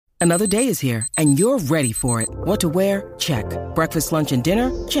Another day is here, and you're ready for it. What to wear? Check. Breakfast, lunch, and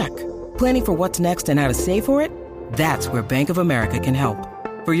dinner? Check. Planning for what's next and how to save for it? That's where Bank of America can help.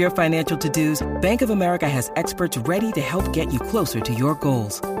 For your financial to-dos, Bank of America has experts ready to help get you closer to your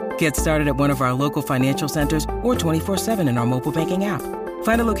goals. Get started at one of our local financial centers or 24/7 in our mobile banking app.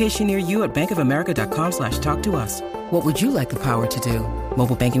 Find a location near you at bankofamerica.com/talktous. What would you like the power to do?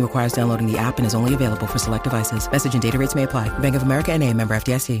 Mobile banking requires downloading the app and is only available for select devices. Message and data rates may apply. Bank of America N.A., member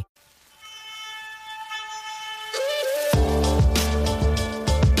FDIC.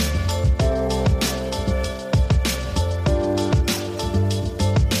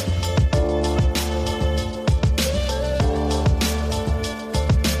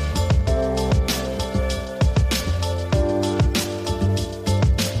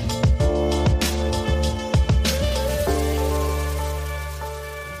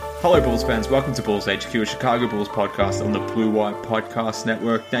 Hello Bulls fans, welcome to Bulls HQ, a Chicago Bulls podcast on the Blue White Podcast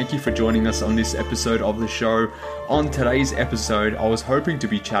Network. Thank you for joining us on this episode of the show. On today's episode, I was hoping to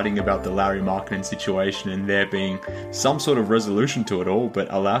be chatting about the Lauri Markkanen situation and there being some sort of resolution to it all, but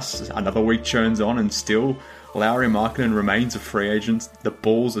alas, another week churns on and still Lauri Markkanen remains a free agent. The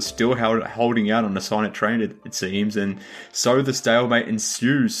Bulls are still holding out on a sign-it-trade, it seems, and so the stalemate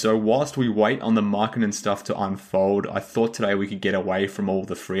ensues. So whilst we wait on the Markkanen stuff to unfold, I thought today we could get away from all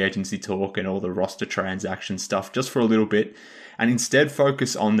the free agency talk and all the roster transaction stuff just for a little bit, and instead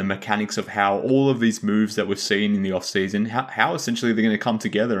focus on the mechanics of how all of these moves that we've seen in the offseason, how essentially they're going to come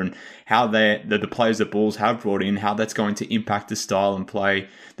together and how the players that Bulls have brought in, how that's going to impact the style and play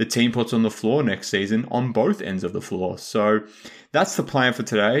the team puts on the floor next season on both ends of the floor. So that's the plan for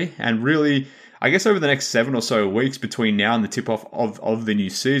today. And really, I guess over the next 7 or so weeks between now and the tip-off of the new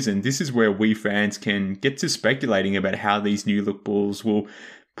season, this is where we fans can get to speculating about how these new look Bulls will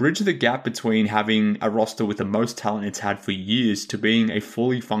bridge the gap between having a roster with the most talent it's had for years to being a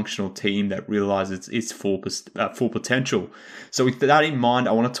fully functional team that realizes its full potential. So with that in mind,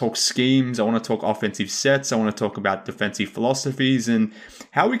 I want to talk schemes, I want to talk offensive sets, I want to talk about defensive philosophies and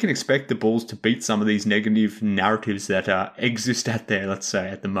how we can expect the Bulls to beat some of these negative narratives that exist out there, let's say,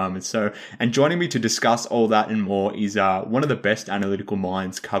 at the moment. So, and joining me to discuss all that and more is one of the best analytical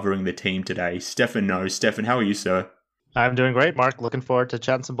minds covering the team today, Stefan Knows. Stefan, how are you, sir? I'm doing great, Mark. Looking forward to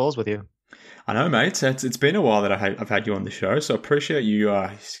chatting some Bulls with you. I know, mate. It's been a while that I've had you on the show, so I appreciate you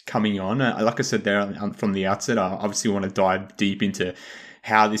coming on. Like I said there from the outset, I obviously want to dive deep into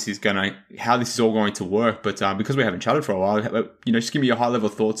how this is all going to work. But because we haven't chatted for a while, just give me your high level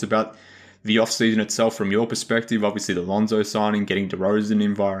thoughts about the offseason itself from your perspective. Obviously, the Lonzo signing, getting DeRozan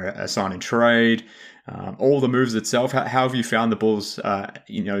in via a sign and trade. All the moves itself, how have you found the Bulls, their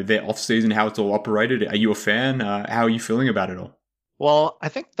offseason, how it's all operated? Are you a fan? How are you feeling about it all? Well, I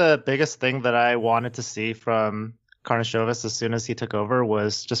think the biggest thing that I wanted to see from Karnisovas as soon as he took over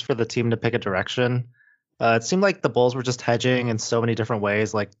was just for the team to pick a direction. It seemed like the Bulls were just hedging in so many different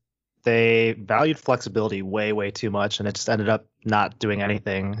ways. Like they valued flexibility way, way too much, and it just ended up not doing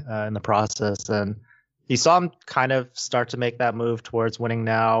anything in the process. And you saw him kind of start to make that move towards winning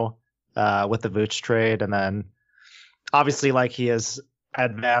now. With the Vooch trade, and then obviously like he has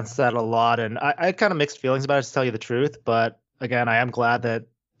advanced that a lot, and I had kind of mixed feelings about it, to tell you the truth, but again, I am glad that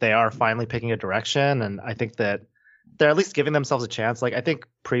they are finally picking a direction, and I think that they're at least giving themselves a chance. Like I think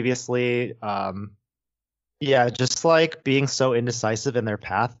previously, just like being so indecisive in their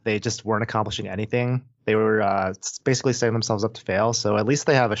path, they just weren't accomplishing anything. They were basically setting themselves up to fail, so at least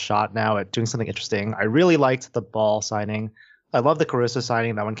they have a shot now at doing something interesting. I really liked the Ball signing. I love the Caruso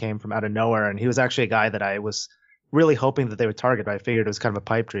signing. That one came from out of nowhere, and he was actually a guy that I was really hoping that they would target, but I figured it was kind of a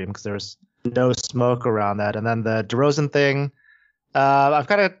pipe dream because there was no smoke around that. And then the DeRozan thing, I've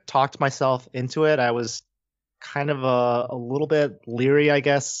kind of talked myself into it. I was kind of a little bit leery, I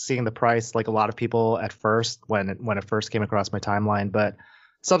guess, seeing the price like a lot of people at first when it first came across my timeline. But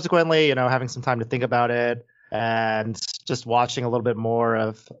subsequently, having some time to think about it and just watching a little bit more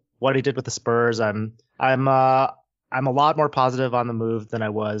of what he did with the Spurs, I'm a lot more positive on the move than I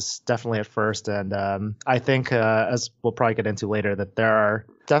was definitely at first. And I think, as we'll probably get into later, that there are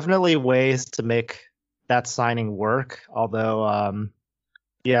definitely ways to make that signing work. Although,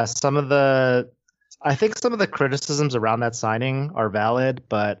 some of the criticisms around that signing are valid.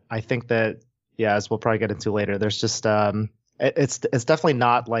 But I think that, as we'll probably get into later, there's just it's definitely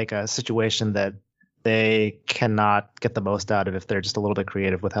not like a situation that they cannot get the most out of if they're just a little bit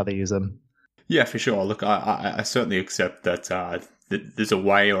creative with how they use them. Yeah, for sure. Look, I certainly accept that there's a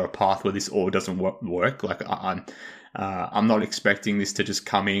way or a path where this all doesn't work. Like I'm not expecting this to just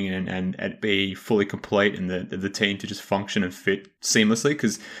come in and be fully complete and the team to just function and fit seamlessly,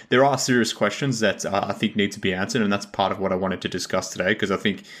 because there are serious questions that I think need to be answered, and that's part of what I wanted to discuss today, because I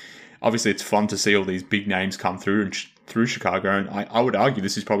think obviously it's fun to see all these big names come through through Chicago, and I would argue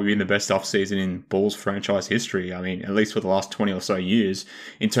this has probably been the best offseason in Bulls franchise history. I mean, at least for the last 20 or so years,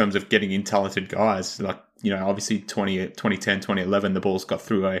 in terms of getting in talented guys. Like, obviously 2010, 2011, the Bulls got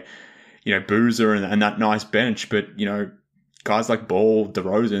through a, Boozer and that nice bench, but, guys like Ball,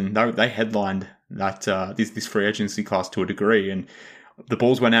 DeRozan, they headlined that this free agency class to a degree, and the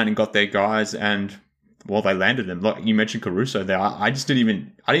Bulls went out and got their guys, and well, they landed them. Like you mentioned Caruso there, I didn't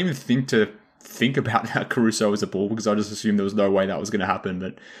even think about that Caruso as a Bull, because I just assumed there was no way that was going to happen.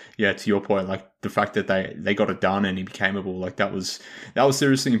 But yeah, to your point, like the fact that they got it done and he became a Bull, like that was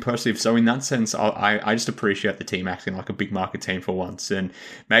seriously impressive. So in that sense, I just appreciate the team acting like a big market team for once. And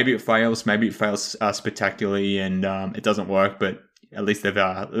maybe it fails spectacularly, and it doesn't work, but at least they've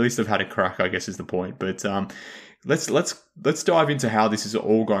had a crack, I guess, is the point. But let's dive into how this is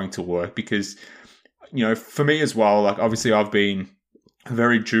all going to work, because for me as well, like obviously I've been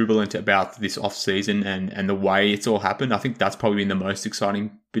very jubilant about this off season and the way it's all happened. I think that's probably been the most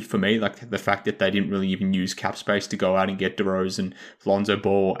exciting bit for me, like the fact that they didn't really even use cap space to go out and get DeRozan, Lonzo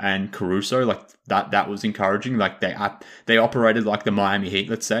Ball, and Caruso. Like that was encouraging. Like they operated like the Miami Heat,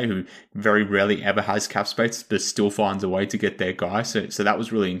 let's say, who very rarely ever has cap space but still finds a way to get their guy. So that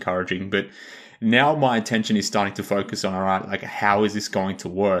was really encouraging. But now my attention is starting to focus on, all right, like how is this going to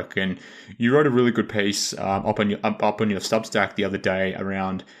work? And you wrote a really good piece up on your Substack the other day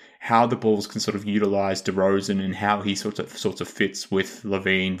around how the Bulls can sort of utilize DeRozan and how he sort of fits with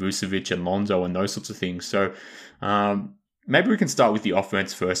LaVine, Vucevic, and Lonzo and those sorts of things. So maybe we can start with the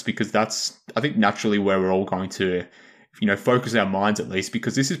offense first, because that's, I think, naturally where we're all going to, focus our minds, at least,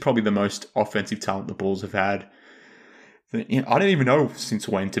 because this is probably the most offensive talent the Bulls have had. I don't even know since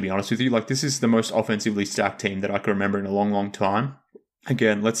when, to be honest with you. Like, this is the most offensively stacked team that I can remember in a long, long time.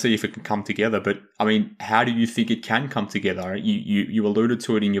 Again, let's see if it can come together. But, I mean, how do you think it can come together? You alluded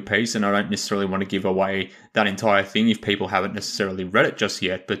to it in your piece, and I don't necessarily want to give away that entire thing if people haven't necessarily read it just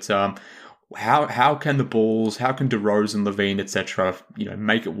yet. But how can the Bulls, how can DeRozan, LaVine, etc.,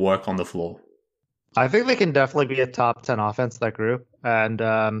 make it work on the floor? I think they can definitely be a top 10 offense, that group. And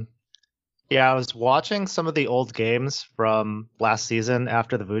yeah, I was watching some of the old games from last season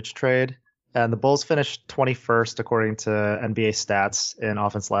after the Vooch trade, and the Bulls finished 21st according to NBA stats in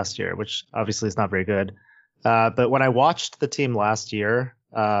offense last year, which obviously is not very good. But when I watched the team last year,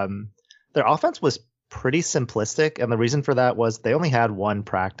 their offense was pretty simplistic, and the reason for that was they only had one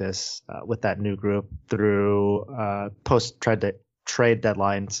practice with that new group through post-trade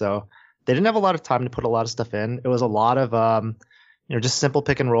deadline, so they didn't have a lot of time to put a lot of stuff in. It was a lot of just simple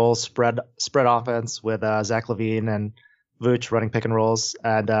pick and rolls, spread offense with Zach LaVine and Vooch running pick and rolls.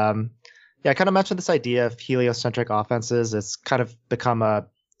 And I kind of mentioned this idea of heliocentric offenses. It's kind of become a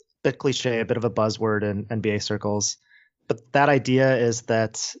bit cliche, a bit of a buzzword in NBA circles. But that idea is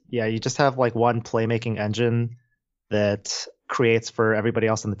that, you just have like one playmaking engine that creates for everybody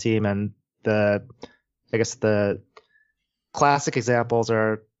else on the team. And the classic examples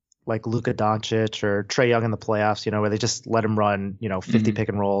are like Luka Doncic or Trae Young in the playoffs, where they just let him run, 50 pick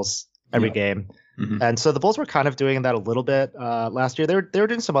and rolls every game. Mm-hmm. And so the Bulls were kind of doing that a little bit last year. They were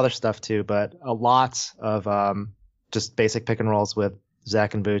doing some other stuff too, but a lot of just basic pick and rolls with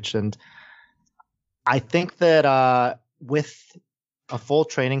Zach and Vooch. And I think that with a full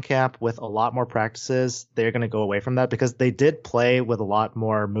training camp with a lot more practices, they're going to go away from that, because they did play with a lot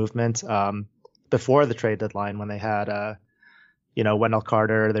more movement before the trade deadline when they had Wendell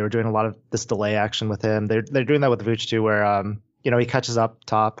Carter. They were doing a lot of this delay action with him. They're doing that with Vooch too, where he catches up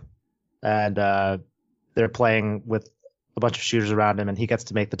top, and they're playing with a bunch of shooters around him, and he gets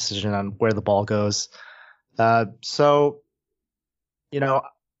to make the decision on where the ball goes. So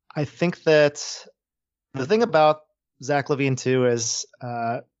I think that the thing about Zach LaVine too is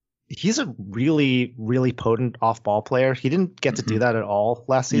he's a really, really potent off-ball player. He didn't get to do that at all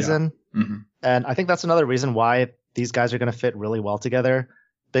last season, and I think that's another reason why these guys are going to fit really well together,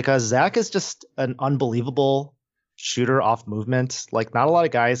 because Zach is just an unbelievable shooter off movement. Like, not a lot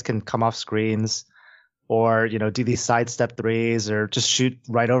of guys can come off screens or, do these sidestep threes or just shoot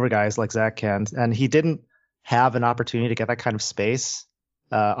right over guys like Zach can. And he didn't have an opportunity to get that kind of space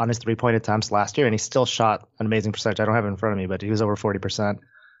on his 3-point attempts last year, and he still shot an amazing percentage. I don't have it in front of me, but he was over 40%.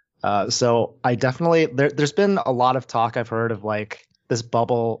 So I definitely, there's been a lot of talk I've heard of like this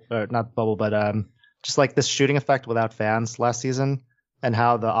bubble, or not bubble, but just like this shooting effect without fans last season, and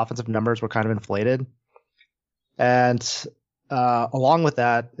how the offensive numbers were kind of inflated. And along with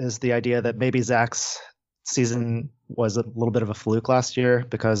that is the idea that maybe Zach's season was a little bit of a fluke last year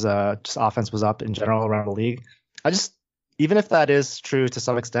because just offense was up in general around the league. Even if that is true to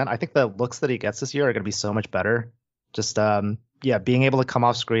some extent, I think the looks that he gets this year are going to be so much better. Just being able to come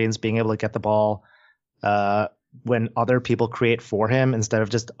off screens, being able to get the ball when other people create for him instead of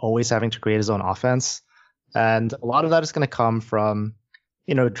just always having to create his own offense. And a lot of that is going to come from,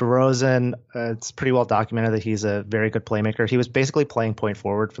 DeRozan. It's pretty well documented that he's a very good playmaker. He was basically playing point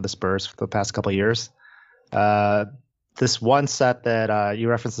forward for the Spurs for the past couple of years. This one set that you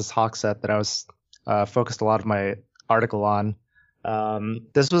referenced, this Hawk set that I was focused a lot of my article on.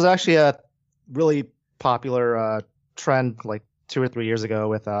 This was actually a really popular trend like 2 or 3 years ago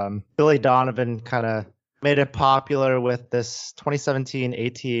with Billy Donovan kind of made it popular with this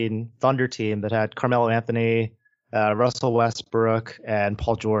 2017-18 Thunder team that had Carmelo Anthony, Russell Westbrook, and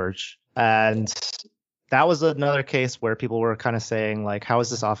Paul George. And that was another case where people were kind of saying, like, how is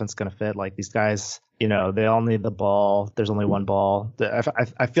this offense going to fit? Like, these guys, they all need the ball. There's only one ball.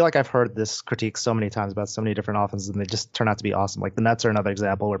 I feel like I've heard this critique so many times about so many different offenses, and they just turn out to be awesome. Like, the Nets are another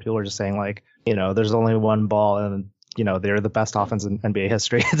example where people are just saying, like, there's only one ball, and they're the best offense in NBA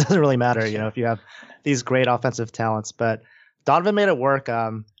history. It doesn't really matter, if you have these great offensive talents. But Donovan made it work,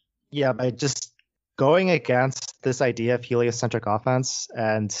 by just going against this idea of heliocentric offense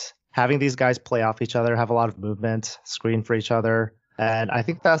and having these guys play off each other, have a lot of movement, screen for each other. And I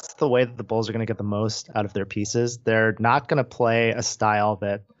think that's the way that the Bulls are going to get the most out of their pieces. They're not going to play a style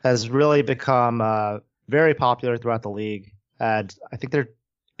that has really become very popular throughout the league. And I think they're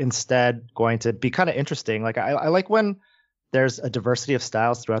instead going to be kind of interesting. Like I like when there's a diversity of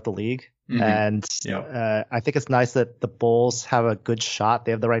styles throughout the league. Mm-hmm. And I think it's nice that the Bulls have a good shot.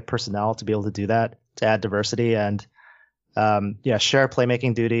 They have the right personnel to be able to do that, to add diversity and share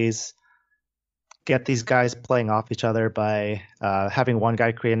playmaking duties, get these guys playing off each other by having one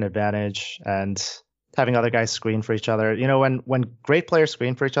guy create an advantage and having other guys screen for each other. When great players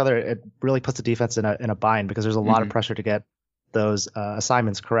screen for each other, it really puts the defense in a bind because there's a lot of pressure to get those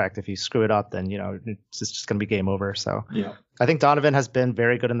assignments correct. If you screw it up, then it's just going to be game over. So I think Donovan has been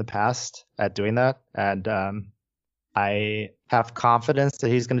very good in the past at doing that, and I have confidence that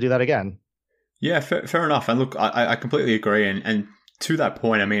he's going to do that again. Yeah, fair enough. And look, I completely agree. And to that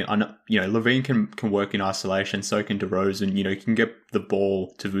point, I mean, LaVine can work in isolation, so can DeRozan. He can get the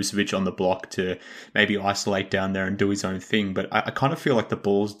ball to Vucevic on the block to maybe isolate down there and do his own thing. But I kind of feel like the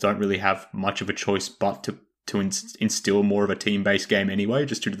Bulls don't really have much of a choice but to instill more of a team-based game anyway,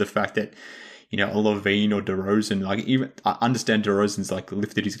 just due to the fact that, a LaVine or DeRozan, like, even I understand DeRozan's like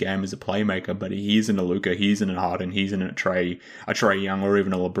lifted his game as a playmaker, but he isn't a Luka, he isn't a Harden, he isn't a Trae Young or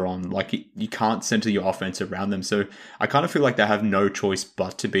even a LeBron. Like, you can't center your offense around them. So I kind of feel like they have no choice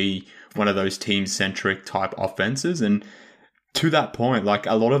but to be one of those team-centric type offenses. And to that point, like,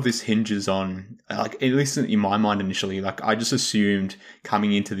 a lot of this hinges on, like, at least in my mind initially, like, I just assumed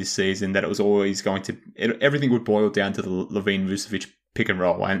coming into this season that it was always going to, everything would boil down to the LaVine-Vucevic pick and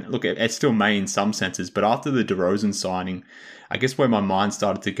roll. And look, it still may in some senses, but after the DeRozan signing, I guess where my mind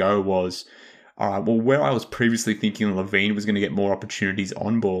started to go was, all right, well, where I was previously thinking LaVine was going to get more opportunities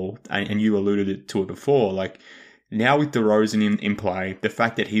on ball, and you alluded to it before, like, now with DeRozan in play, the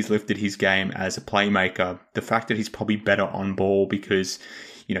fact that he's lifted his game as a playmaker, the fact that he's probably better on ball because,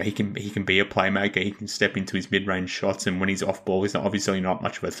 he can be a playmaker, he can step into his mid-range shots, and when he's off ball, he's obviously not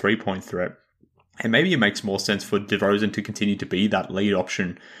much of a three-point threat. And maybe it makes more sense for DeRozan to continue to be that lead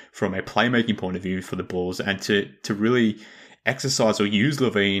option from a playmaking point of view for the Bulls, and to really exercise or use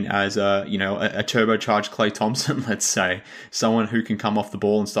LaVine as a turbocharged Klay Thompson, let's say, someone who can come off the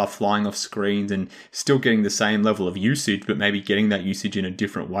ball and start flying off screens and still getting the same level of usage, but maybe getting that usage in a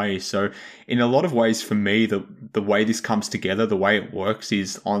different way. So in a lot of ways, for me, the way this comes together, the way it works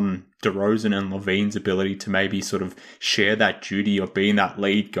is on DeRozan and LaVine's ability to maybe sort of share that duty of being that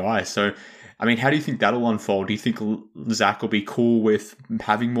lead guy. So I mean, how do you think that'll unfold? Do you think Zach will be cool with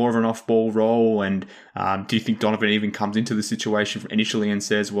having more of an off-ball role? And do you think Donovan even comes into the situation initially and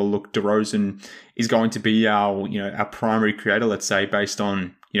says, well, look, DeRozan is going to be our primary creator, let's say, based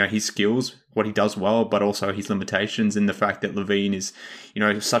on, his skills, what he does well, but also his limitations, and the fact that LaVine is,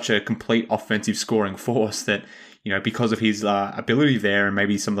 such a complete offensive scoring force that, because of his ability there and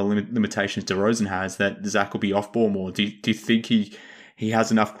maybe some of the limitations DeRozan has, that Zach will be off-ball more. Do you think he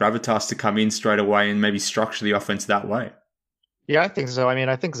has enough gravitas to come in straight away and maybe structure the offense that way? Yeah, I think so. I mean,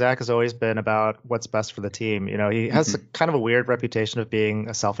 I think Zach has always been about what's best for the team. He has kind of a weird reputation of being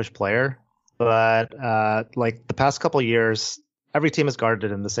a selfish player, but like the past couple of years, every team has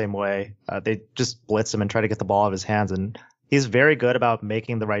guarded him the same way. They just blitz him and try to get the ball out of his hands, and he's very good about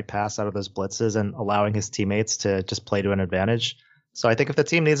making the right pass out of those blitzes and allowing his teammates to just play to an advantage. So I think if the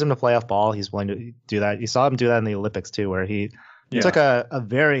team needs him to play off ball, he's willing to do that. You saw him do that in the Olympics too, where he took a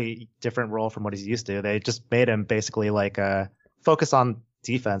very different role from what he's used to. They just made him basically like focus on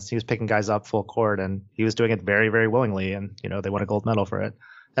defense. He was picking guys up full court, and he was doing it very, very willingly. And they won a gold medal for it.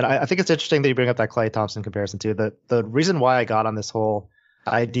 And I think it's interesting that you bring up that Klay Thompson comparison too. The reason why I got on this whole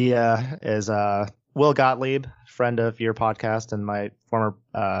idea is Will Gottlieb, friend of your podcast and my former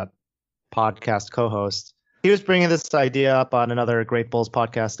podcast co-host. He was bringing this idea up on another great Bulls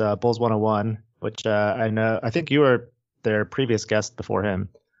podcast, Bulls 101, which I think you were their previous guest before him.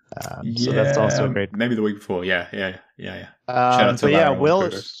 So that's also great. Maybe the week before. Yeah. Shout out to Larry Will.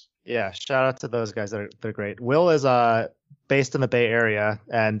 Shout out to those guys. They're great. Will is based in the Bay Area,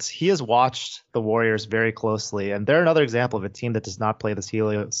 and he has watched the Warriors very closely. And they're another example of a team that does not play this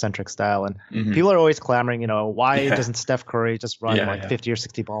heliocentric style. And people are always clamoring, why doesn't Steph Curry just run 50 or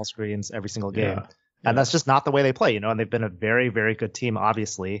 60 ball screens every single game? Yeah. And that's just not the way they play, and they've been a very, very good team,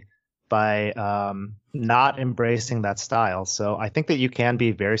 obviously, by not embracing that style. So I think that you can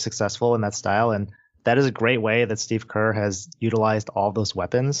be very successful in that style, and that is a great way that Steve Kerr has utilized all those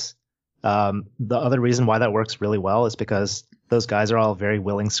weapons. The other reason why that works really well is because those guys are all very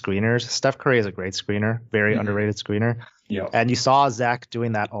willing screeners. Steph Curry is a great screener, very underrated screener. Yeah. And you saw Zach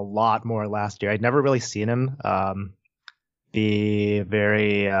doing that a lot more last year. I'd never really seen him be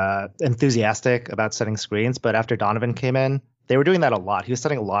very enthusiastic about setting screens, but after Donovan came in, they were doing that a lot. He was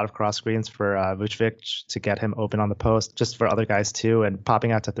setting a lot of cross screens for Vucevic to get him open on the post, just for other guys too, and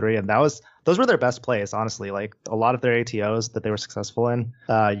popping out to three. And those were their best plays, honestly. Like a lot of their ATOs that they were successful in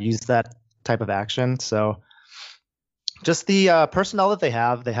used that type of action. So just the personnel that they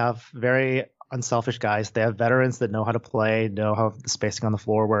have very unselfish guys. They have veterans that know how to play, know how the spacing on the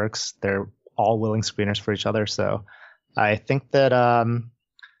floor works. They're all willing screeners for each other. So I think that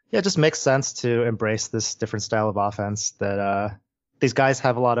it just makes sense to embrace this different style of offense that these guys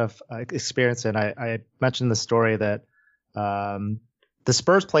have a lot of experience in. I mentioned the story that the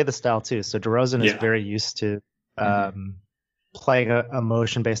Spurs play the style too. So DeRozan is very used to playing a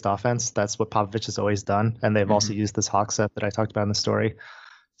motion-based offense. That's what Popovich has always done. And they've also used this Hawk set that I talked about in the story.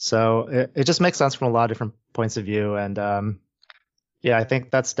 So it just makes sense from a lot of different points of view. And I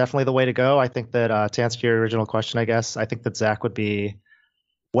think that's definitely the way to go. I think that to answer your original question, I guess, I think that Zach would be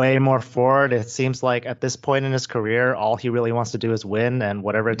way more forward. It seems like at this point in his career, all he really wants to do is win, and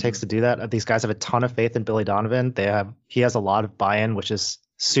whatever it takes to do that. These guys have a ton of faith in Billy Donovan. He has a lot of buy-in, which is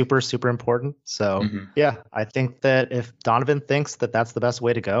super, super important. So I think that if Donovan thinks that that's the best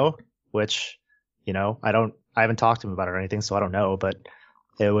way to go, which, I haven't talked to him about it or anything, so I don't know, but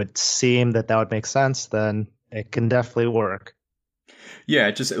it would seem that would make sense, then it can definitely work.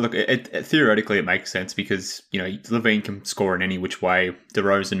 Yeah, just look, theoretically it makes sense because, LaVine can score in any which way.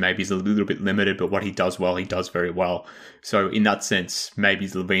 DeRozan maybe is a little bit limited, but what he does well, he does very well. So in that sense, maybe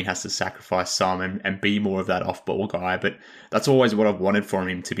LaVine has to sacrifice some and be more of that off-ball guy. But that's always what I've wanted from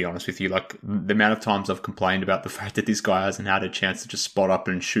him, to be honest with you. Like, the amount of times I've complained about the fact that this guy hasn't had a chance to just spot up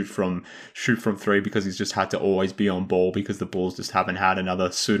and shoot from three because he's just had to always be on ball because the Bulls just haven't had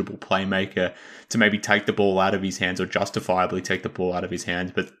another suitable playmaker to maybe take the ball out of his hands or justifiably take the ball out of his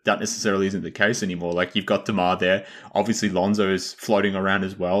hands. But that necessarily isn't the case anymore. Like, you've got DeMar there. Obviously, Lonzo is floating around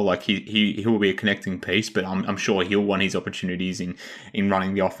as well. Like, he will be a connecting piece, but I'm sure he'll want his opportunities in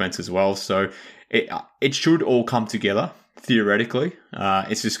running the offense as well. So it should all come together, theoretically.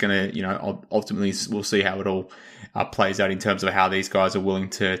 It's just going to, ultimately we'll see how it all plays out in terms of how these guys are willing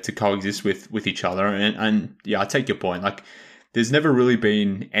to coexist with each other. And I take your point. Like, there's never really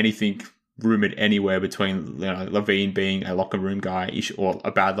been anything rumored anywhere between LaVine being a locker room guy or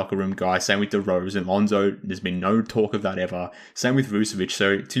a bad locker room guy. Same with DeRozan and Lonzo. There's been no talk of that ever. Same with Vucevic.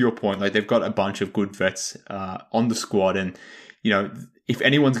 So to your point, like, they've got a bunch of good vets on the squad, and if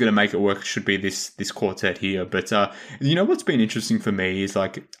anyone's going to make it work, it should be this quartet here. But what's been interesting for me is,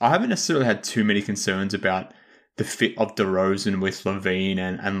 like, I haven't necessarily had too many concerns about the fit of DeRozan with LaVine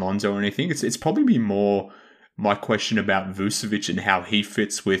and Lonzo or anything. It's probably been more my question about Vucevic and how he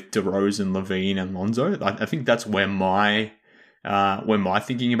fits with DeRozan, LaVine, and Lonzo. I think that's where my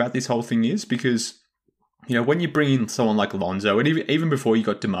thinking about this whole thing is, because when you bring in someone like Lonzo, and even before you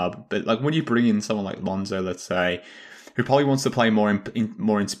got DeMar, but like when you bring in someone like Lonzo, let's say, who probably wants to play more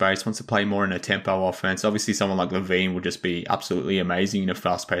in space, wants to play more in a tempo offense. Obviously, someone like LaVine would just be absolutely amazing in a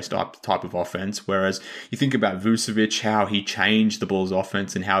fast-paced type of offense. Whereas you think about Vucevic, how he changed the Bulls'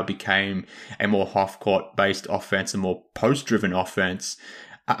 offense and how it became a more half-court-based offense, a more post-driven offense.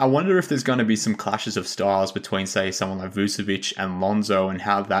 I wonder if there's going to be some clashes of styles between, say, someone like Vucevic and Lonzo, and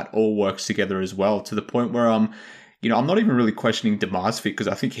how that all works together as well, to the point where I'm not even really questioning DeMar's fit because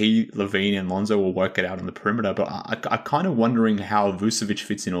I think Levine, and Lonzo will work it out on the perimeter. But I kind of wondering how Vucevic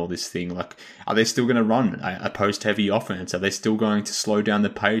fits in all this thing. Like, are they still going to run a post-heavy offense? Are they still going to slow down the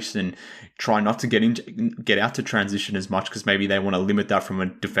pace and try not to get out to transition as much because maybe they want to limit that from a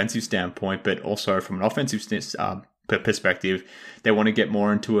defensive standpoint, but also from an offensive perspective, they want to get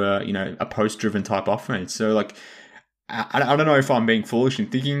more into a post-driven type offense. So like, I don't know if I'm being foolish in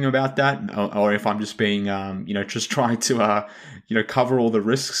thinking about that, or if I'm just being, just trying to, cover all the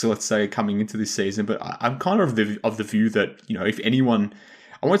risks, let's say, coming into this season. But I'm kind of the view that, if anyone,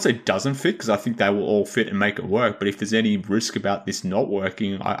 I won't say doesn't fit, because I think they will all fit and make it work. But if there's any risk about this not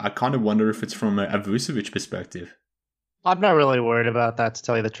working, I kind of wonder if it's from a Vucevic perspective. I'm not really worried about that, to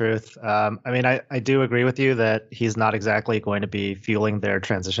tell you the truth. I do agree with you that he's not exactly going to be fueling their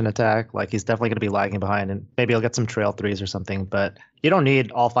transition attack. Like, he's definitely going to be lagging behind, and maybe he'll get some trail threes or something. But you don't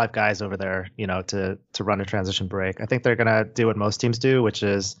need all 5 guys over there, to run a transition break. I think they're going to do what most teams do, which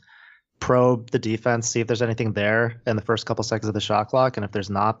is probe the defense, see if there's anything there in the first couple seconds of the shot clock. And if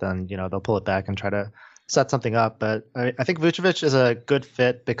there's not, then, they'll pull it back and try to set something up. But I think Vucevic is a good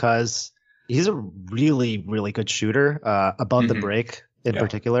fit because he's a really, really good shooter above the break in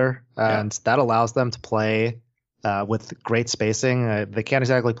particular. And that allows them to play with great spacing. They can't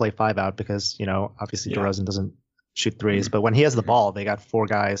exactly play 5 out because, obviously DeRozan doesn't shoot threes. But when he has the ball, they got 4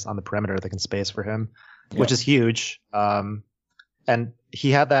 guys on the perimeter that can space for him, which is huge. And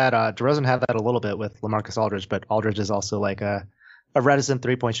he had that, DeRozan had that a little bit with LaMarcus Aldridge, but Aldridge is also like a reticent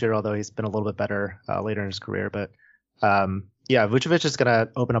 3-point shooter, although he's been a little bit better later in his career. But Vucevic is going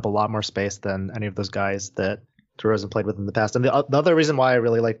to open up a lot more space than any of those guys that DeRozan played with in the past. And the other reason why I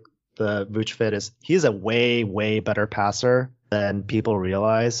really like the Vooch fit is he's a way, way better passer than people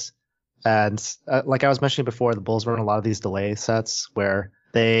realize. And like I was mentioning before, the Bulls run a lot of these delay sets where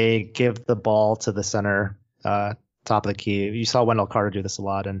they give the ball to the center, top of the key. You saw Wendell Carter do this a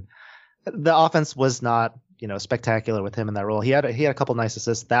lot. And the offense was not, spectacular with him in that role. He had a couple nice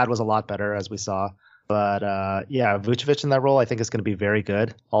assists. That was a lot better, as we saw. But Vucevic in that role, I think, is going to be very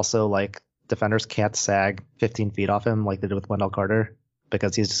good. Also, like, defenders can't sag 15 feet off him like they did with Wendell Carter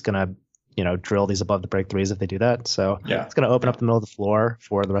because he's just going to, drill these above the break threes if they do that. So it's going to open up the middle of the floor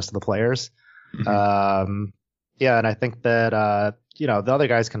for the rest of the players. And I think that, the other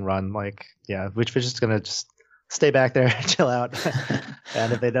guys can run. Like, Vucevic is going to just stay back there, chill out.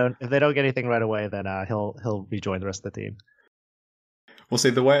 And if they don't get anything right away, then he'll rejoin the rest of the team. Well, see,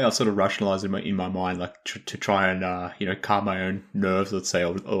 the way I sort of rationalize it in my mind, like to try and, calm my own nerves, let's say,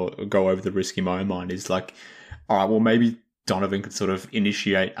 or go over the risk in my own mind is like, all right, well, maybe Donovan could sort of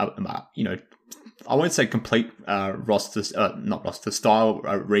initiate, I won't say complete not roster style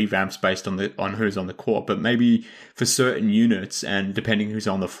revamps based on who's on the court, but maybe for certain units and depending who's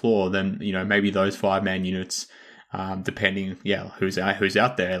on the floor, then, maybe those 5-man units, depending, who's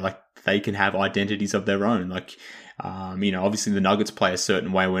out there, like they can have identities of their own. Like, obviously the Nuggets play a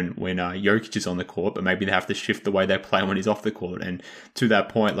certain way when Jokic is on the court, but maybe they have to shift the way they play when he's off the court. And to that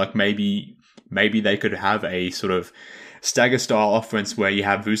point, like maybe they could have a sort of stagger style offense where you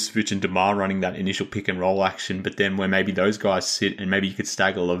have Vucevic and DeMar running that initial pick and roll action, but then where maybe those guys sit and maybe you could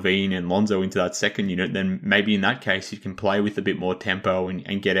stagger Levine and Lonzo into that second unit, then maybe in that case you can play with a bit more tempo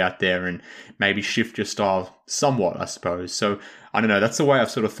and get out there and maybe shift your style somewhat, I suppose. So I don't know, that's the way I've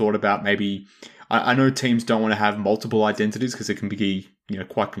sort of thought about maybe. I know teams don't want to have multiple identities because it can be,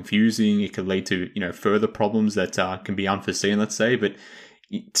 quite confusing. It could lead to, further problems that can be unforeseen, let's say. But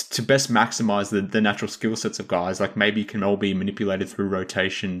to best maximize the natural skill sets of guys, like maybe it can all be manipulated through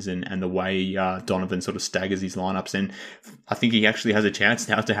rotations and the way Donovan sort of staggers his lineups. And I think he actually has a chance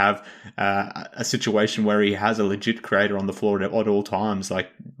now to have a situation where he has a legit creator on the floor at all times. Like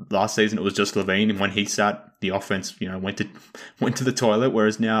last season, it was just Levine, and when he sat, the offense, went to the toilet.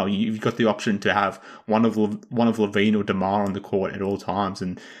 Whereas now you've got the option to have one of Levine or DeMar on the court at all times,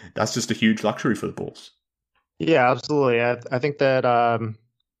 and that's just a huge luxury for the Bulls. Yeah, absolutely. I think that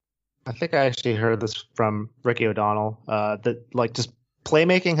I think I actually heard this from Ricky O'Donnell that like just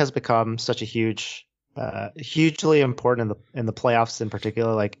playmaking has become such a hugely important in the playoffs in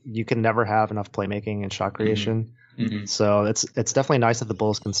particular. Like you can never have enough playmaking and shot creation. Mm-hmm. So it's definitely nice that the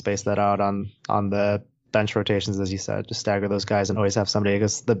Bulls can space that out on the bench rotations, as you said, just stagger those guys and always have somebody,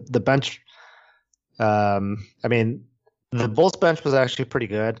 because the bench. The Bulls bench was actually pretty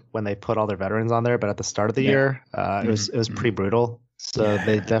good when they put all their veterans on there, but at the start of the year, it was pretty brutal. So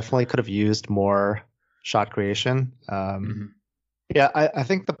they definitely could have used more shot creation. I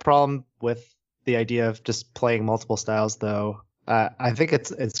think the problem with the idea of just playing multiple styles, though, I think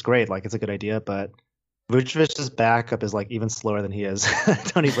it's great. Like it's a good idea, but Vucevic's backup is like even slower than he is,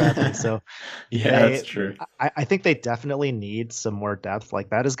 Tony Bradley. So That's true. I think they definitely need some more depth. Like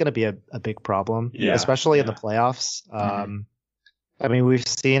that is going to be a big problem, Yeah, especially in the playoffs. I mean, we've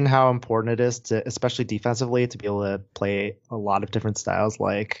seen how important it is to, especially defensively, to be able to play a lot of different styles.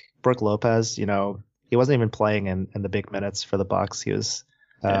 Like Brook Lopez, he wasn't even playing in the big minutes for the Bucks. He was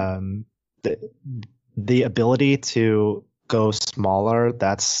the ability to go smaller.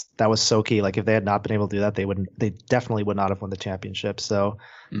 That was so key. Like if they had not been able to do that, they definitely would not have won the championship. So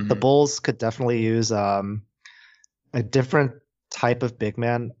the Bulls could definitely use a different type of big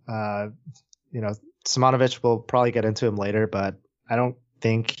man. Simonovic, we'll probably get into him later, but I don't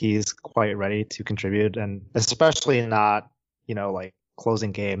think he's quite ready to contribute, and especially not, like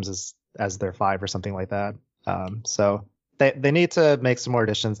closing games as their 5 or something like that. So they need to make some more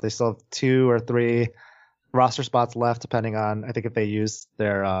additions. They still have 2 or 3 roster spots left, depending on, I think, if they use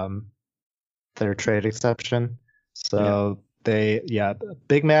their trade exception. So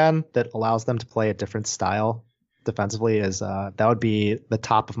big man that allows them to play a different style defensively is that would be the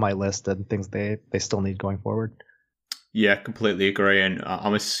top of my list and things they still need going forward. Yeah, completely agree. And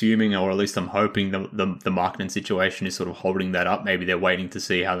I'm assuming, or at least I'm hoping, the Markkanen situation is sort of holding that up. Maybe they're waiting to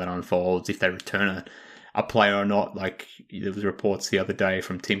see how that unfolds, if they return a player or not. Like there was reports the other day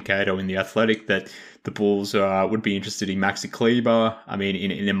from Tim Cato in The Athletic that the Bulls would be interested in Maxi Kleber. I mean,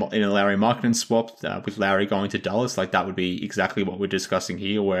 in a Lauri Markkanen swap with Lauri going to Dallas, like that would be exactly what we're discussing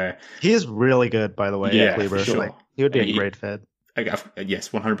here. Where he is really good, by the way. Yeah, Kleber. for sure. Like, he would be a great fit. Yes,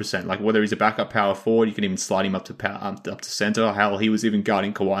 100%. Like whether he's a backup power forward, you can even slide him up to center. Hell, he was even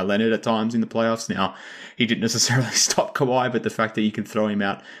guarding Kawhi Leonard at times in the playoffs. Now, he didn't necessarily stop Kawhi, but the fact that you can throw him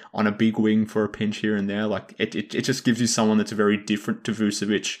out on a big wing for a pinch here and there, like it just gives you someone that's very different to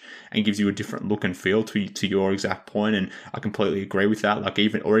Vucevic and gives you a different look and feel to your exact point. And I completely agree with that. Like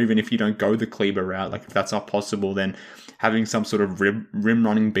even if you don't go the Kleber route, like if that's not possible, then having some sort of rim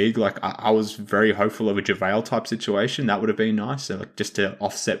running big, like I was very hopeful of a JaVale type situation. That would have been nice, so like just to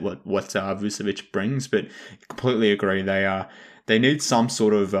offset what Vucevic brings. But completely agree, they need some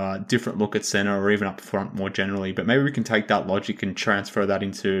sort of different look at center or even up front more generally. But maybe we can take that logic and transfer that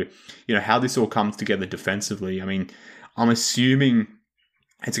into how this all comes together defensively. I mean, I'm assuming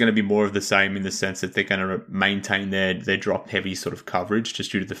it's going to be more of the same in the sense that they're going to maintain their drop heavy sort of coverage,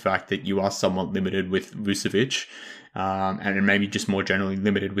 just due to the fact that you are somewhat limited with Vucevic. And maybe just more generally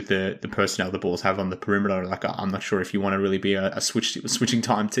limited with the personnel the Bulls have on the perimeter. Like I'm not sure if you want to really be a switching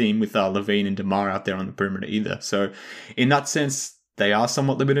time team with LaVine and DeMar out there on the perimeter either. So in that sense, they are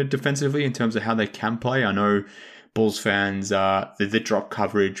somewhat limited defensively in terms of how they can play. I know Bulls fans, the drop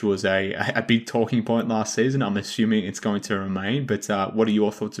coverage was a big talking point last season. I'm assuming it's going to remain. But what are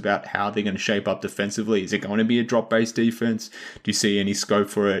your thoughts about how they're going to shape up defensively? Is it going to be a drop-based defense? Do you see any scope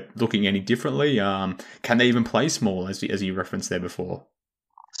for it looking any differently? Can they even play small, as you referenced there before?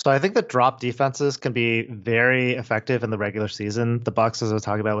 So I think the drop defenses can be very effective in the regular season. The Bucks, as I was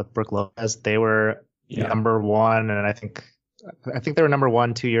talking about with Brook Lopez, they were number 1, and I think they were number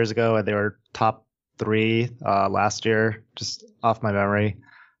 1 2 years ago, and they were top 3 last year, just off my memory,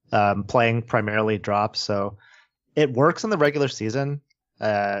 playing primarily drop. So it works in the regular season,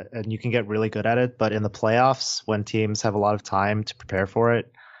 and you can get really good at it. But in the playoffs, when teams have a lot of time to prepare for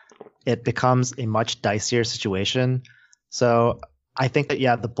it, it becomes a much dicier situation. So I think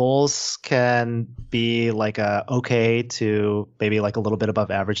that, the Bulls can be like a okay to maybe like a little bit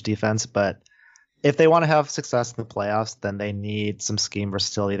above average defense, but if they want to have success in the playoffs, then they need some scheme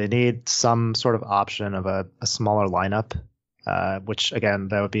versatility. They need some sort of option of a smaller lineup, which, again,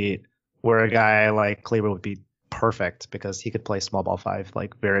 that would be where a guy like Kleber would be perfect because he could play small ball 5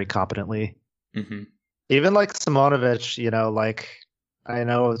 like very competently. Mm-hmm. Even like Simonovic, like I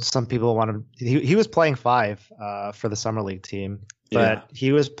know some people want him. He was playing 5 for the Summer League team, but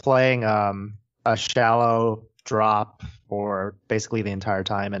he was playing a shallow drop for basically the entire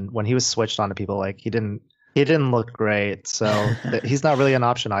time, and when he was switched on to people, like he didn't look great. So he's not really an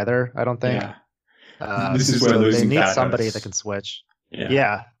option either, I don't think. This is where losing they need somebody that can switch.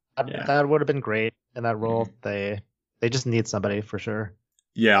 That would have been great in that role. They just need somebody for sure.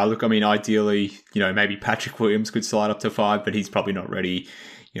 Yeah, look, I mean, ideally, maybe Patrick Williams could slide up to 5, but he's probably not ready,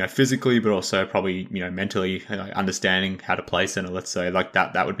 physically, but also probably, mentally, understanding how to play center, let's say. Like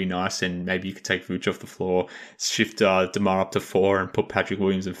that would be nice. And maybe you could take Vooch off the floor, shift DeMar up to 4 and put Patrick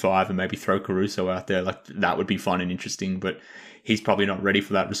Williams in 5 and maybe throw Caruso out there. Like that would be fun and interesting, but he's probably not ready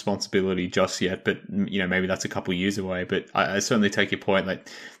for that responsibility just yet. But, maybe that's a couple of years away. But I certainly take your point. Like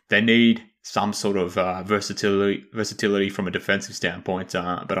they need some sort of versatility from a defensive standpoint,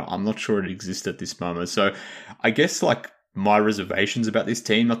 but I'm not sure it exists at this moment. So I guess like my reservations about this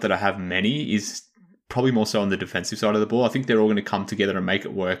team, not that I have many, is probably more so on the defensive side of the ball. I think they're all going to come together and make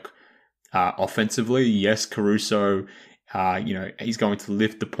it work offensively. Yes, Caruso, he's going to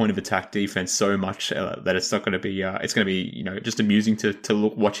lift the point of attack defense so much that it's not going to be, it's going to be, just amusing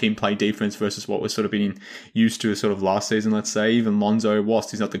to watch him play defense versus what we're sort of being used to sort of last season, let's say. Even Lonzo,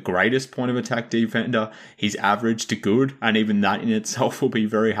 whilst he's not the greatest point of attack defender, he's average to good, and even that in itself will be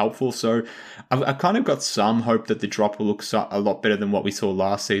very helpful. So I've kind of got some hope that the drop will look a lot better than what we saw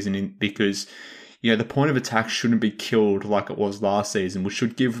last season because the point of attack shouldn't be killed like it was last season, which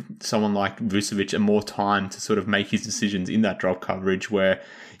should give someone like Vucevic more time to sort of make his decisions in that drop coverage where,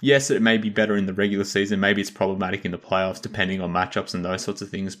 yes, it may be better in the regular season, maybe it's problematic in the playoffs depending on matchups and those sorts of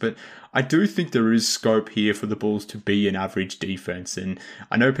things, but I do think there is scope here for the Bulls to be an average defense, and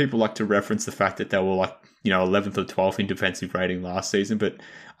I know people like to reference the fact that they were 11th or 12th in defensive rating last season, but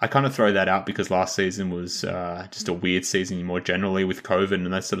I kind of throw that out because last season was just a weird season more generally with COVID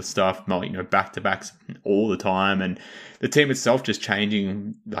and that sort of stuff, back-to-backs all the time, and the team itself just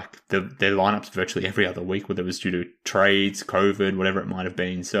changing their lineups virtually every other week, whether it was due to trades, COVID, whatever it might have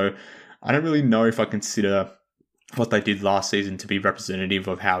been. So I don't really know if I consider what they did last season to be representative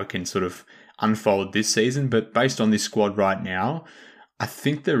of how it can sort of unfold this season, but based on this squad right now, I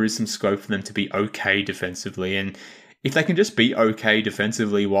think there is some scope for them to be okay defensively, and if they can just be okay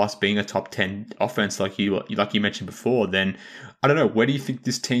defensively whilst being a top 10 offense like you mentioned before, then I don't know, where do you think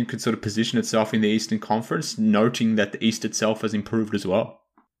this team could sort of position itself in the Eastern Conference, noting that the East itself has improved as well?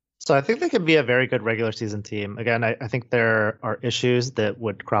 So I think they can be a very good regular season team. Again, I think there are issues that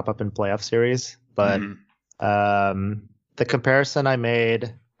would crop up in playoff series, but the comparison I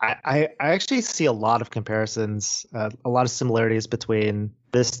made, I actually see a lot of comparisons, a lot of similarities between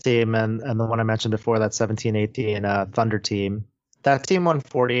this team and the one I mentioned before, that 17-18 Thunder team. That team won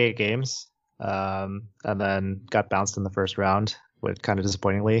 48 games and then got bounced in the first round, which kind of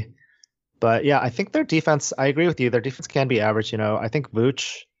disappointingly. But yeah, I think their defense, I agree with you, their defense can be average. I think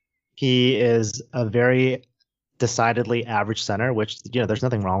Vooch, he is a very decidedly average center, which, there's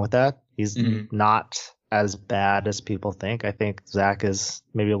nothing wrong with that. He's not as bad as people think. I think Zach is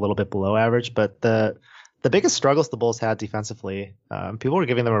maybe a little bit below average, but the biggest struggles the Bulls had defensively, people were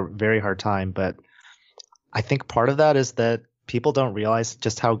giving them a very hard time, but I think part of that is that people don't realize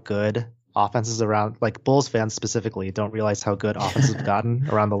just how good offenses around, like Bulls fans specifically, don't realize how good offenses have gotten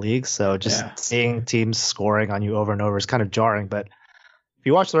around the league. So just seeing teams scoring on you over and over is kind of jarring, but if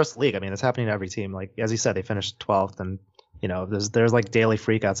you watch the rest of the league, I mean, it's happening to every team. Like, as you said, they finished 12th, and there's like daily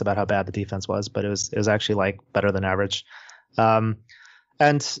freakouts about how bad the defense was, but it was actually like better than average.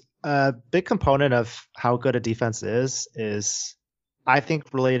 And a big component of how good a defense is I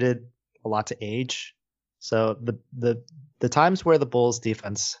think related a lot to age. So the times where the Bulls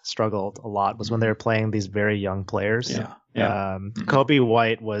defense struggled a lot was when they were playing these very young players. Kobe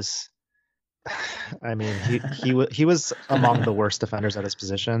White was, I mean, he was among the worst defenders at his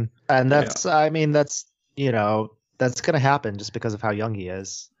position, and that's that's going to happen just because of how young he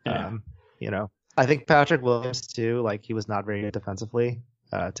is. I think Patrick Williams too, like he was not very good defensively,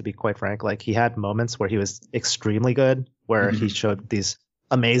 to be quite frank. Like he had moments where he was extremely good, where he showed these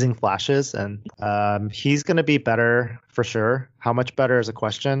amazing flashes, and he's going to be better for sure. How much better is a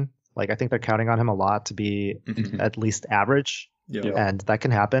question. Like I think they're counting on him a lot to be at least average. And that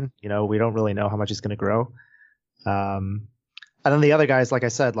can happen. We don't really know how much he's going to grow. And then the other guys, like I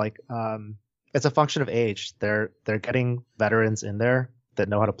said, it's a function of age. They're getting veterans in there that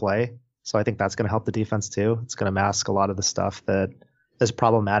know how to play. So I think that's going to help the defense too. It's going to mask a lot of the stuff that is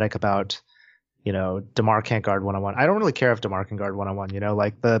problematic about, DeMar can't guard one-on-one. I don't really care if DeMar can guard one-on-one.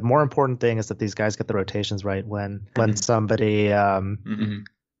 Like the more important thing is that these guys get the rotations right when somebody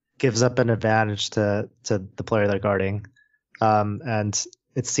gives up an advantage to the player they're guarding. And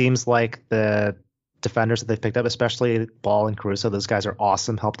it seems like the defenders that they've picked up, especially Ball and Caruso, those guys are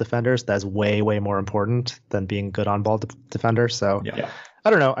awesome help defenders. That's way, way more important than being good on ball defender. So I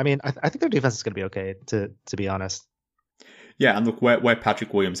don't know. I mean, I think their defense is going to be okay, to be honest. Yeah, and look, where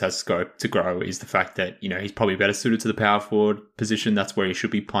Patrick Williams has scope to grow is the fact that, he's probably better suited to the power forward position. That's where he should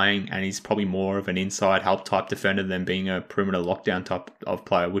be playing, and he's probably more of an inside help type defender than being a perimeter lockdown type of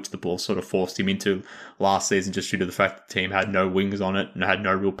player, which the Bulls sort of forced him into last season just due to the fact that the team had no wings on it and had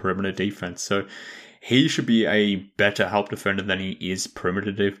no real perimeter defense. So he should be a better help defender than he is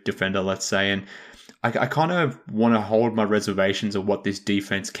perimeter defender, let's say. And I kind of want to hold my reservations of what this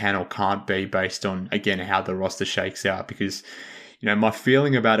defense can or can't be based on, again, how the roster shakes out, because, my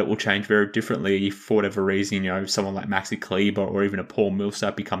feeling about it will change very differently if, for whatever reason, someone like Maxi Kleber or even a Paul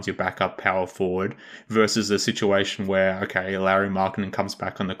Millsap becomes your backup power forward versus a situation where, okay, Larry Markkinen comes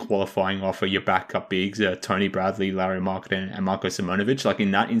back on the qualifying offer, your backup bigs, Tony Bradley, Larry Markkinen, and Marko Simonovic. Like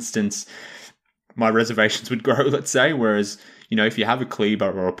in that instance, my reservations would grow, let's say. Whereas, if you have a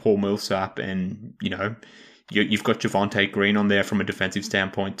Kleber or a Paul Millsap and, you've got Javonte Green on there from a defensive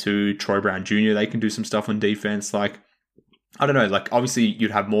standpoint too, Troy Brown Jr., they can do some stuff on defense. Like, I don't know, like obviously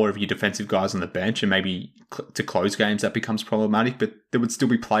you'd have more of your defensive guys on the bench and maybe to close games that becomes problematic, but there would still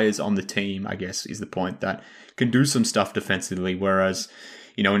be players on the team, I guess, is the point, that can do some stuff defensively. Whereas,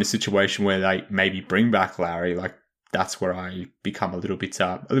 in a situation where they maybe bring back Lowry, like that's where I become a little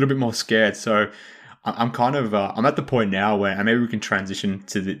bit more scared. So I'm kind of I'm at the point now where, and maybe we can transition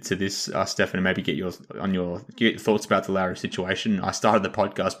to this, Stefan, and maybe get your thoughts about the Lowry situation. I started the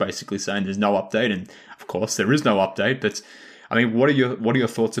podcast basically saying there's no update, and of course there is no update. But I mean, what are your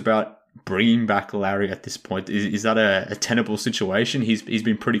thoughts about bringing back Lowry at this point? Is that a tenable situation? He's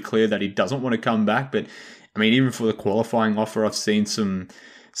been pretty clear that he doesn't want to come back, but I mean, even for the qualifying offer, I've seen some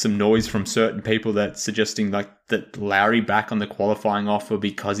noise from certain people that suggesting like that Lowry back on the qualifying offer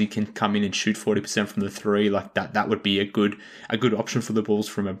because he can come in and shoot 40% from the three, like that would be a good option for the Bulls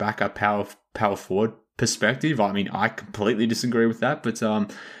from a backup power forward perspective. I mean, I completely disagree with that, but I'm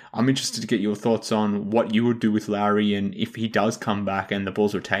interested to get your thoughts on what you would do with Lowry, and if he does come back and the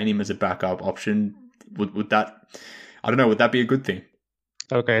Bulls retain him as a backup option, would that, I don't know, would that be a good thing?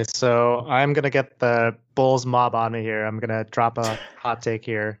 Okay, so I'm going to get the Bulls mob on me here. I'm going to drop a hot take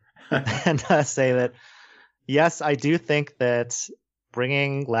here and say that, yes, I do think that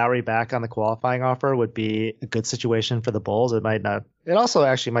bringing Lowry back on the qualifying offer would be a good situation for the Bulls. It also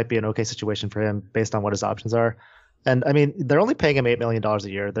actually might be an okay situation for him based on what his options are. And I mean, they're only paying him $8 million a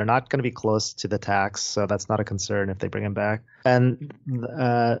year. They're not going to be close to the tax, so that's not a concern if they bring him back. And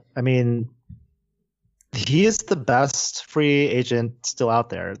I mean, he is the best free agent still out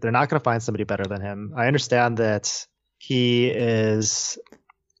there. They're not going to find somebody better than him. I understand that he's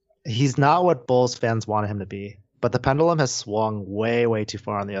not what Bulls fans want him to be, but the pendulum has swung way, way too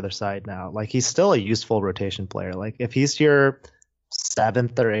far on the other side now. Like, he's still a useful rotation player. Like, if he's your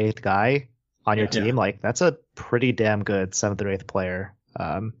 7th or 8th guy on your team, like, that's a pretty damn good 7th or 8th player.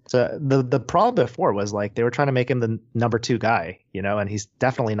 So the problem before was like they were trying to make him the number 2 guy, and he's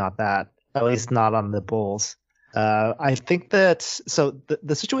definitely not that. At least not on the Bulls. I think that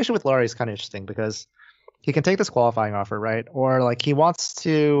the situation with Lowry is kind of interesting because he can take this qualifying offer, right? Or like he wants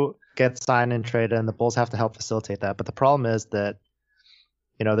to get signed and traded, and the Bulls have to help facilitate that. But the problem is that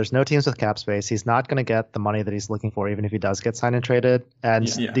there's no teams with cap space. He's not going to get the money that he's looking for, even if he does get signed and traded. And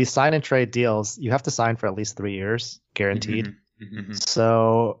these sign and trade deals, you have to sign for at least 3 years, guaranteed. Mm-hmm. Mm-hmm.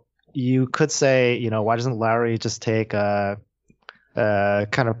 So you could say, why doesn't Lowry just take a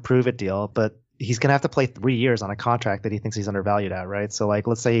kind of prove it deal? But he's gonna have to play 3 years on a contract that he thinks he's undervalued at, right? So like,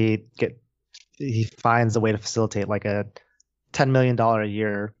 let's say he finds a way to facilitate like a $10 million a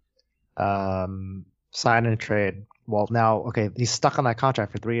year sign and trade. Well, now, okay, he's stuck on that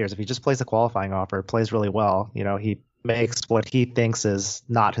contract for 3 years. If he just plays the qualifying offer, plays really well, he makes what he thinks is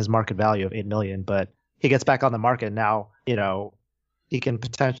not his market value of $8 million, but he gets back on the market now. He can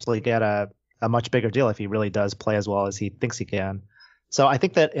potentially get a much bigger deal if he really does play as well as he thinks he can. So I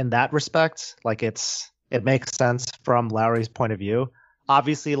think that in that respect, like it makes sense from Lowry's point of view.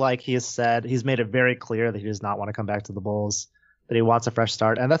 Obviously, like he has said, he's made it very clear that he does not want to come back to the Bulls, that he wants a fresh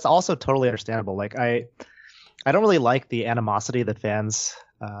start. And that's also totally understandable. Like I don't really like the animosity that fans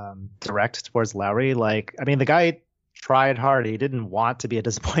direct towards Lowry. Like, I mean, the guy tried hard. He didn't want to be a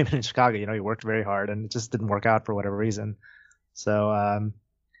disappointment in Chicago. He worked very hard and it just didn't work out for whatever reason. So,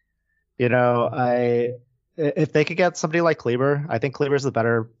 if they could get somebody like Kleber, I think Kleber's the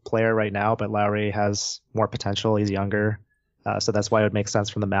better player right now, but Lowry has more potential. He's younger. So that's why it would make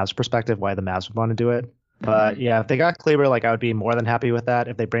sense from the Mavs perspective, why the Mavs would want to do it. But yeah, if they got Kleber, like I would be more than happy with that.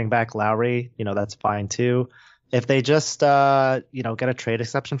 If they bring back Lowry, that's fine too. If they just, get a trade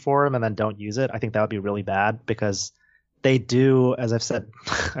exception for him and then don't use it, I think that would be really bad because they do, as I've said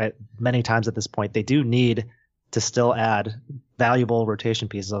many times at this point, they do need to still add valuable rotation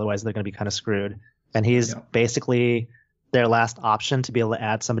pieces. Otherwise, they're going to be kind of screwed. And he's basically their last option to be able to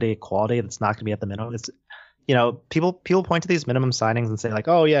add somebody quality that's not going to be at the minimum. It's, people point to these minimum signings and say like,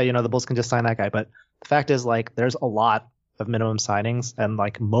 oh yeah, the Bulls can just sign that guy. But the fact is, like, there's a lot of minimum signings, and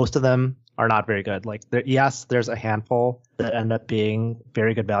like most of them are not very good. Like, there's a handful that end up being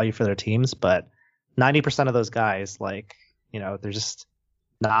very good value for their teams, but 90% of those guys, like, they're just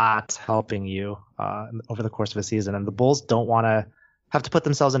not helping you over the course of a season. And the Bulls don't want to have to put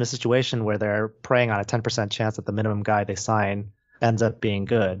themselves in a situation where they're preying on a 10% chance that the minimum guy they sign ends up being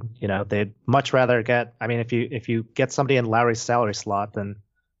good. They'd much rather get, I mean, if you get somebody in Lowry's salary slot, then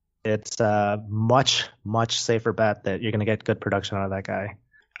it's a much, much safer bet that you're going to get good production out of that guy.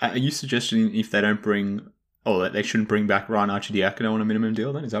 Are you suggesting if they don't bring Oh, that they shouldn't bring back Ryan Archidiakono on a minimum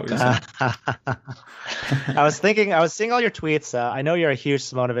deal then? Is that what you're saying? I was seeing all your tweets. I know you're a huge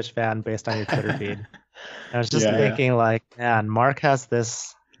Simonovic fan based on your Twitter feed. I was just thinking, like, man, Mark has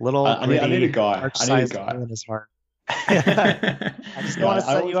this little I need a guy. In his heart. I just don't want to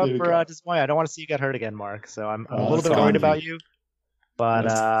set you up for disappointment. I don't want to see you get hurt again, Mark. So I'm a little bit worried about you. But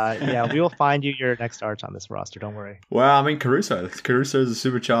yeah, we will find you your next Arch on this roster. Don't worry. Well, I mean, Caruso is a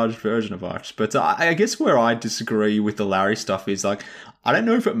supercharged version of Arch. But I guess where I disagree with the Larry stuff is, like, I don't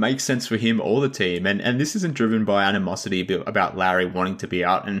know if it makes sense for him or the team. And this isn't driven by animosity about Larry wanting to be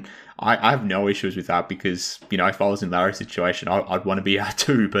out. And I have no issues with that because, you know, if I was in Larry's situation, I'd want to be out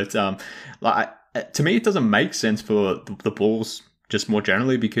too. But to me, it doesn't make sense for the Bulls just more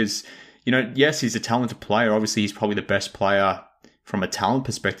generally because, you know, yes, he's a talented player. Obviously, he's probably the best player from a talent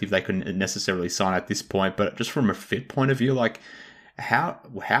perspective they couldn't necessarily sign at this point. But just from a fit point of view, like, how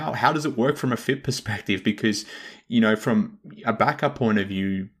does it work from a fit perspective? Because, you know, from a backup point of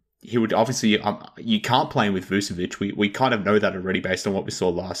view, he would obviously, you can't play him with Vucevic. We kind of know that already based on what we saw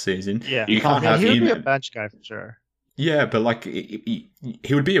last season. Yeah, you can't have he would him. be a bench guy for sure. Yeah, but like he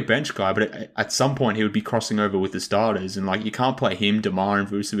would be a bench guy, but at some point he would be crossing over with the starters, and like you can't play him, DeMar, and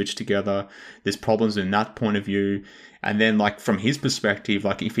Vucevic together. There's problems in that point of view, and then like from his perspective,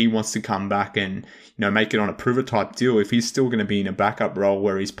 like if he wants to come back and, you know, make it on a prover type deal, if he's still going to be in a backup role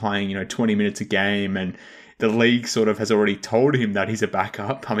where he's playing, you know, 20 minutes a game, and the league sort of has already told him that he's a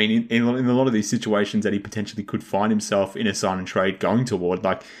backup. I mean, in a lot of these situations that he potentially could find himself in a sign and trade going toward,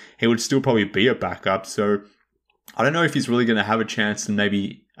 like he would still probably be a backup. So I don't know if he's really going to have a chance to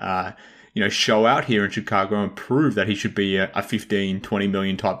maybe, you know, show out here in Chicago and prove that he should be a 15, 20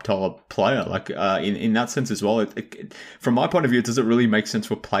 million type dollar player. Like, in that sense as well, from my point of view, it doesn't really make sense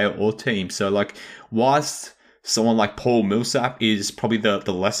for player or team. So like, whilst someone like Paul Millsap is probably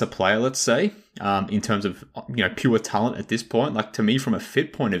the lesser player, let's say, in terms of, you know, pure talent at this point, like to me, from a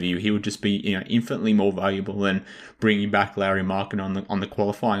fit point of view, he would just be, you know, infinitely more valuable than bringing back Larry Markkinen on the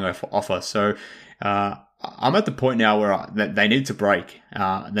qualifying offer. So, I'm at the point now where they need to break.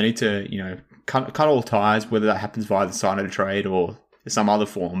 They need to, you know, cut all ties, whether that happens via the sign of a trade or some other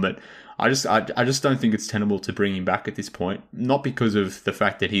form. But I just don't think it's tenable to bring him back at this point. Not because of the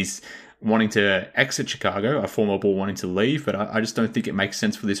fact that he's wanting to exit Chicago, a former Bull wanting to leave, but I just don't think it makes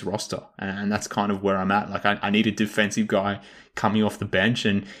sense for this roster. And that's kind of where I'm at. Like, I need a defensive guy coming off the bench.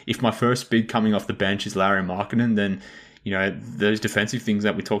 And if my first big coming off the bench is Larry Markkinen, then, you know, those defensive things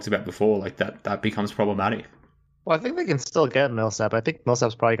that we talked about before, like that becomes problematic. Well, I think they can still get Millsap. I think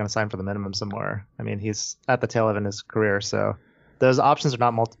Millsap's probably going to sign for the minimum somewhere. I mean, he's at the tail end of his career, so those options are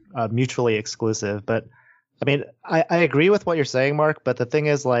not mutually exclusive. But I mean, I agree with what you're saying, Mark. But the thing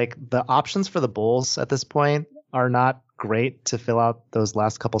is, like, the options for the Bulls at this point are not great to fill out those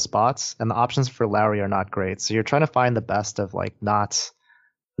last couple spots, and the options for Lowry are not great. So you're trying to find the best of like not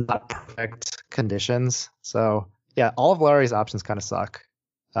perfect conditions. So yeah, all of Lowry's options kind of suck.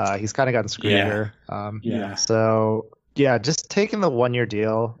 He's kind of gotten screwed here. So yeah, just taking the 1 year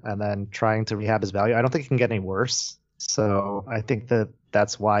deal and then trying to rehab his value, I don't think it can get any worse. So I think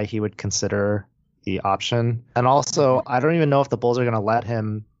that's why he would consider the option. And also, I don't even know if the Bulls are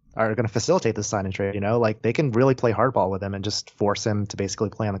going to facilitate this sign and trade. You know, like they can really play hardball with him and just force him to basically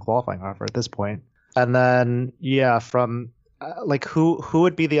play on the qualifying offer at this point. And then yeah, from like who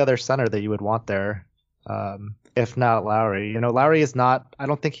would be the other center that you would want there? If not Lowry. You know, Lowry is not, I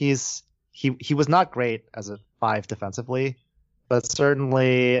don't think he was not great as a 5 defensively, but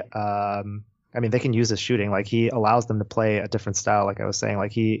certainly, I mean, they can use his shooting. Like, he allows them to play a different style. Like I was saying,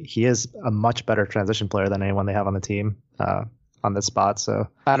 like he is a much better transition player than anyone they have on the team, on this spot. So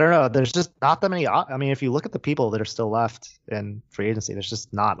I don't know. There's just not that many. I mean, if you look at the people that are still left in free agency, there's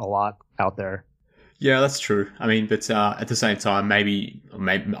just not a lot out there. Yeah, that's true. I mean, but at the same time, maybe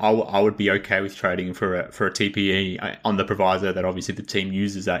I would be okay with trading for a TPE on the proviso that obviously the team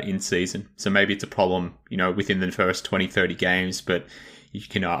uses that in season. So maybe it's a problem, you know, within the first 20, 30 games, but you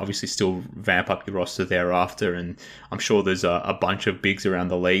can obviously still vamp up your roster thereafter. And I'm sure there's a bunch of bigs around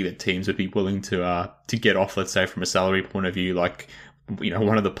the league that teams would be willing to get off, let's say, from a salary point of view. Like, you know,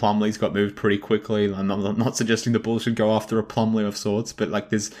 one of the Plumlees got moved pretty quickly. I'm not suggesting the Bulls should go after a Plumlee of sorts, but like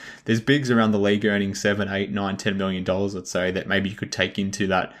there's bigs around the league earning $7, $8, $9, $10 million, let's say, that maybe you could take into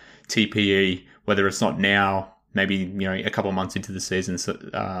that TPE, whether it's not now, maybe, you know, a couple of months into the season, so,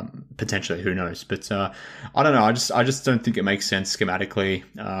 potentially, who knows? But I don't know. I just don't think it makes sense schematically.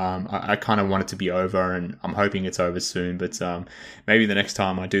 I kind of want it to be over, and I'm hoping it's over soon. But maybe the next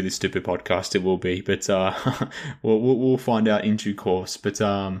time I do this stupid podcast, it will be. But we'll find out in due course. But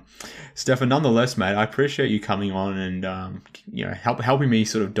Stefan, nonetheless, mate, I appreciate you coming on and you know, helping me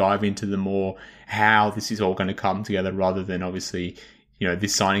sort of dive into the more how this is all going to come together, rather than obviously,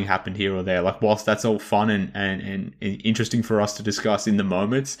 this signing happened here or there. Like, whilst that's all fun and interesting for us to discuss in the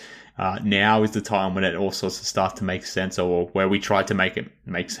moments, now is the time when it all sorts of start to make sense, or where we try to make it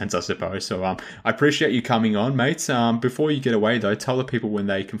make sense, I suppose. So I appreciate you coming on, mates. Before you get away, though, tell the people when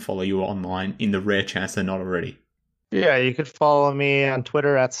they can follow you online, in the rare chance they're not already. Yeah, you could follow me on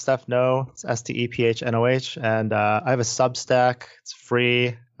Twitter at StephNoh. It's STEPHNOH. And I have a Substack. It's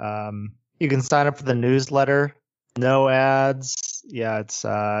free. You can sign up for the newsletter. No ads. Yeah, it's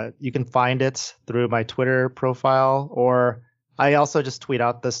you can find it through my Twitter profile, or I also just tweet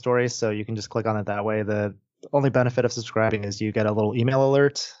out the story, so you can just click on it that way. The only benefit of subscribing is you get a little email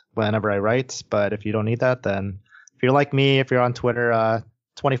alert whenever I write. But if you don't need that, then if you're like me, if you're on Twitter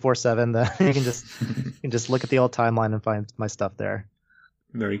 24/7, then you can just look at the old timeline and find my stuff there.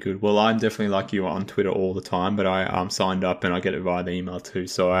 Very good. Well, I'm definitely like you on Twitter all the time, but I signed up and I get it via the email too.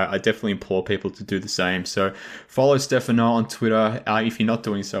 So I definitely implore people to do the same. So follow StephNoh on Twitter. If you're not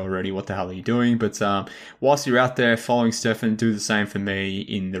doing so already, what the hell are you doing? But whilst you're out there following Stefan, do the same for me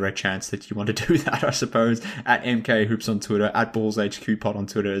in the rare chance that you want to do that, I suppose. At MK Hoops on Twitter, at Bulls HQ Pod on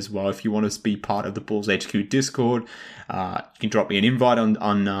Twitter as well. If you want to be part of the Bulls HQ Discord, you can drop me an invite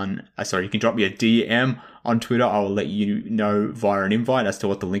you can drop me a DM on Twitter. I will let you know via an invite as to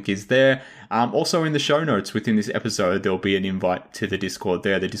what the link is there. Also in the show notes within this episode, there'll be an invite to the Discord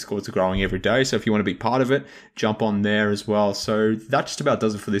there. The Discords are growing every day, so if you want to be part of it, jump on there as well. So that just about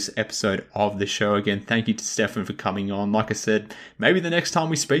does it for this episode of the show. Again, thank you to Stefan for coming on. Like I said, maybe the next time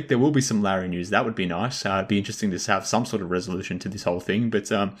we speak, there will be some Larry news. That would be nice. It'd be interesting to have some sort of resolution to this whole thing,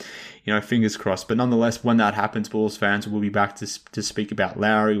 but fingers crossed. But nonetheless, when that happens, Bulls fans, we'll be back to speak about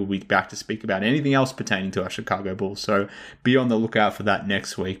Larry. We'll be back to speak about anything else pertaining to our Chicago Bulls. So be on the lookout for that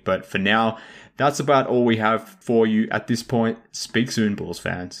next week. But for now, that's about all we have for you at this point. Speak soon, Bulls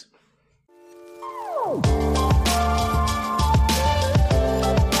fans.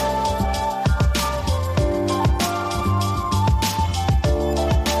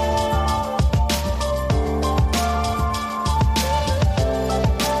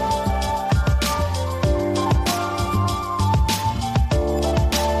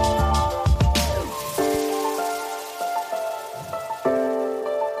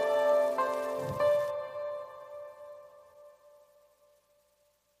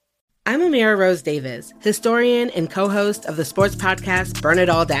 I'm Amira Rose Davis, historian and co-host of the sports podcast Burn It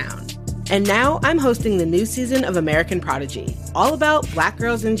All Down. And now I'm hosting the new season of American Prodigy, all about Black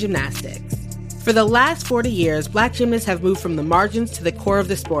girls in gymnastics. For the last 40 years, Black gymnasts have moved from the margins to the core of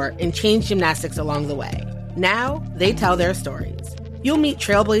the sport and changed gymnastics along the way. Now, they tell their stories. You'll meet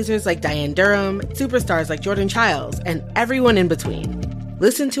trailblazers like Diane Durham, superstars like Jordan Childs, and everyone in between.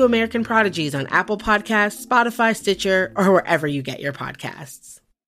 Listen to American Prodigies on Apple Podcasts, Spotify, Stitcher, or wherever you get your podcasts.